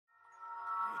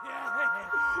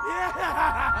Meat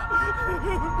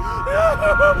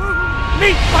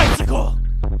bicycle!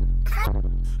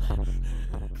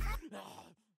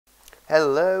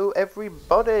 Hello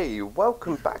everybody,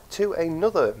 welcome back to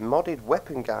another modded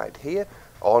weapon guide here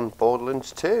on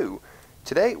Borderlands 2.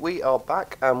 Today we are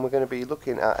back and we're going to be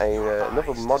looking at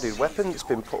another modded weapon that's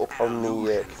been put up on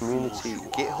the community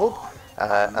GitHub,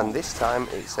 and this time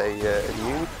it's a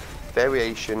new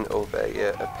variation of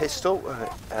a pistol,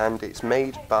 and it's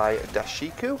made by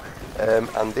Dashiku,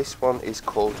 and this one is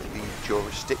called the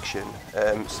Jurisdiction.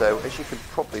 So as you can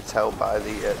probably tell by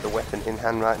the weapon in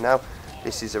hand right now,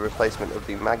 this is a replacement of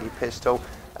the Maggie pistol,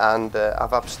 and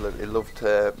I've absolutely loved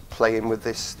playing with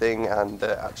this thing and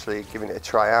actually giving it a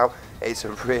try out. It's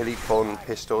a really fun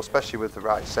pistol, especially with the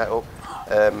right setup.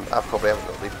 I probably haven't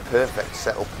got the perfect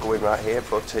setup going right here,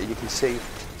 but you can see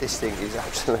this thing is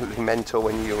absolutely mental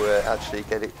when you actually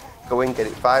get it going, get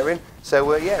it firing.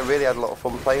 So yeah, really had a lot of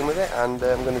fun playing with it, and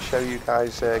I'm going to show you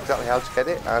guys exactly how to get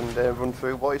it and run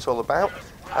through what it's all about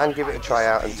and give it a try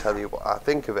out and tell you what I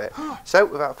think of it. So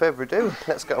without further ado,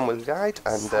 let's get on with the guide,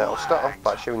 and I'll start off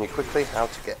by showing you quickly how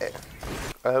to get it.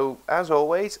 As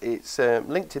always, it's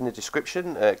linked in the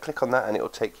description. Click on that and it'll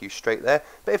take you straight there,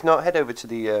 but if not, head over to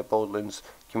the Borderlands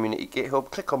community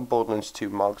GitHub, click on Borderlands 2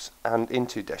 mods and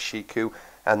into Dashiku,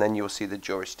 and then you'll see the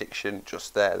Jurisdiction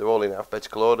just there. They're all in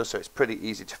alphabetical order, so it's pretty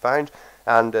easy to find,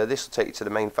 and this will take you to the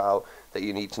main file that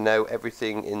you need to know.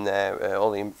 Everything in there,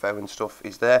 all the info and stuff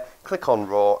is there. Click on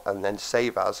Raw and then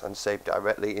Save As, and save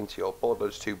directly into your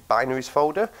Borderlands 2 binaries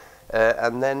folder,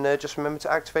 and then just remember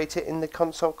to activate it in the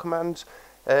console commands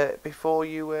before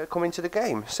you come into the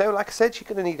game. So like I said, you're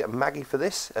going to need a Maggie for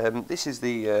this. This is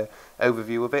the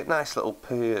overview of it. Nice little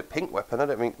pink weapon. I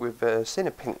don't think we've seen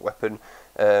a pink weapon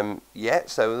yet,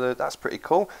 so that's pretty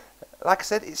cool. Like I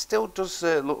said, it still does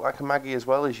look like a Maggie as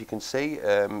well, as you can see,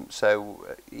 so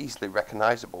easily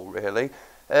recognisable really,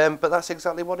 but that's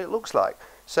exactly what it looks like.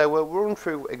 So we'll run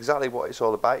through exactly what it's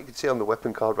all about. You can see on the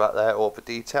weapon card right there all the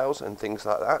details and things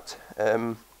like that.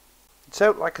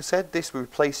 So, like I said, this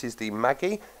replaces the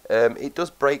Maggie. It does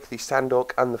break the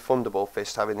Sandhawk and the Thunderbolt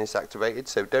Fist having this activated,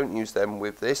 so don't use them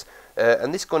with this.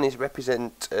 And this gun is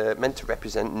meant to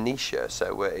represent Nisha,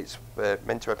 so it's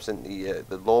meant to represent the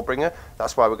Lawbringer.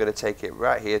 That's why we're going to take it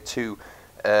right here to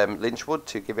Lynchwood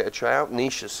to give it a try out,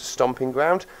 Nisha's stomping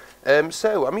ground.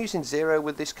 So I'm using Zero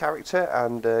with this character,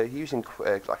 and using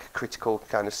like a critical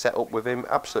kind of setup with him.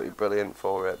 Absolutely brilliant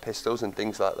for pistols and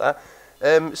things like that.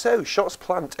 So shots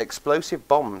plant explosive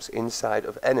bombs inside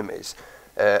of enemies,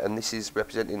 and this is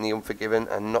representing the Unforgiven,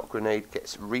 and Knock Grenade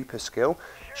gets Reaper skill.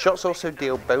 Shots also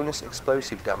deal bonus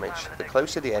explosive damage. The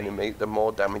closer the enemy, the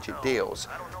more damage it deals,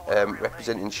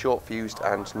 representing Short Fused,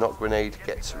 and Knock Grenade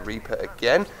gets Reaper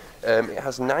again. It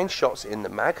has 9 shots in the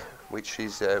mag, which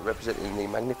is representing the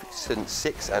Magnificent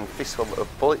 6 and Fistful of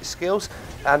Bullet skills,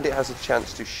 and it has a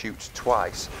chance to shoot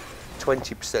twice.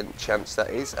 20% chance that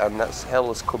is, and that's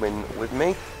Hell's coming with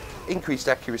me. Increased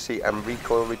accuracy and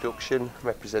recoil reduction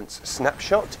represents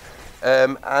Snapshot,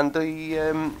 and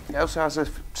it also has a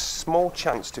small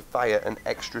chance to fire an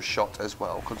extra shot as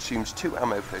well. Consumes 2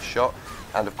 ammo per shot,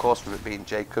 and of course with it being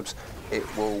Jacobs, it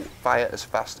will fire as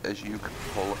fast as you can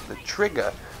pull the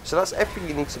trigger. So that's everything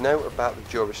you need to know about the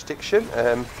Jurisdiction,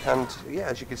 and yeah,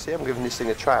 as you can see, I'm giving this thing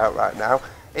a try out right now.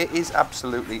 It is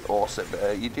absolutely awesome.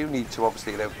 You do need to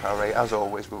obviously overpower rate, as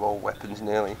always with all weapons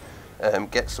nearly.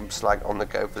 Get some slag on the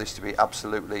go for this to be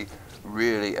absolutely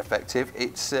really effective.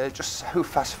 It's just so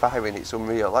fast firing, it's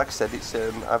unreal. Like I said, it's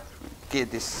I've geared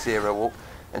this Zero up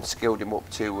and skilled him up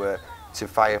to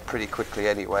fire pretty quickly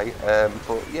anyway.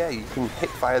 But yeah, you can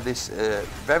hip fire this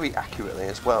very accurately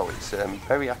as well. It's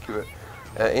very accurate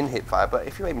in hip fire, but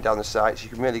if you're aiming down the sights, you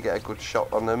can really get a good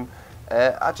shot on them.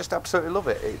 I just absolutely love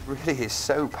it. It really is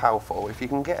so powerful. If you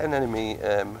can get an enemy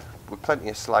with plenty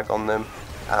of slag on them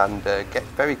and get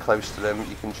very close to them,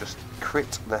 you can just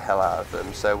crit the hell out of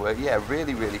them. So yeah,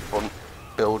 really fun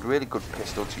build, really good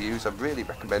pistol to use. I really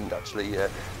recommend actually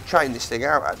trying this thing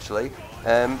out actually.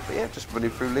 But yeah, just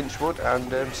running through Lynchwood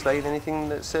and slaying anything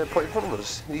that's put in front of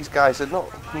us. These guys are not,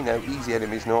 you know, easy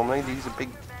enemies normally. These are big,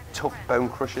 tough bone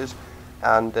crushers,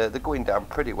 and they're going down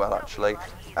pretty well actually.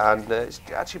 And it's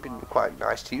actually been quite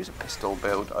nice to use a pistol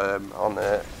build on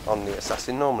the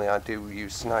assassin. Normally I do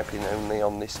use sniping only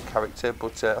on this character,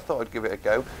 but I thought I'd give it a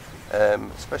go,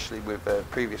 especially with a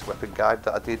previous weapon guide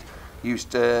that I did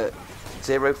used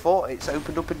 04. It's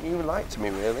opened up a new light to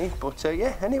me really. But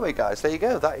yeah, anyway guys, there you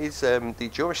go. That is the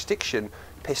Jurisdiction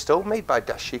pistol made by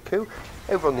Dashiku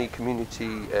over on the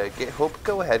community GitHub.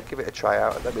 Go ahead, give it a try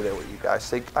out and let me know what you guys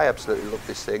think. I absolutely love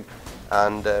this thing,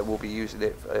 and we'll be using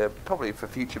it probably for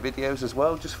future videos as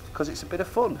well, just because it's a bit of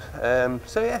fun.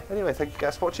 So yeah, anyway, thank you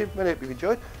guys for watching, I hope you've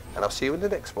enjoyed, and I'll see you in the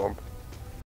next one.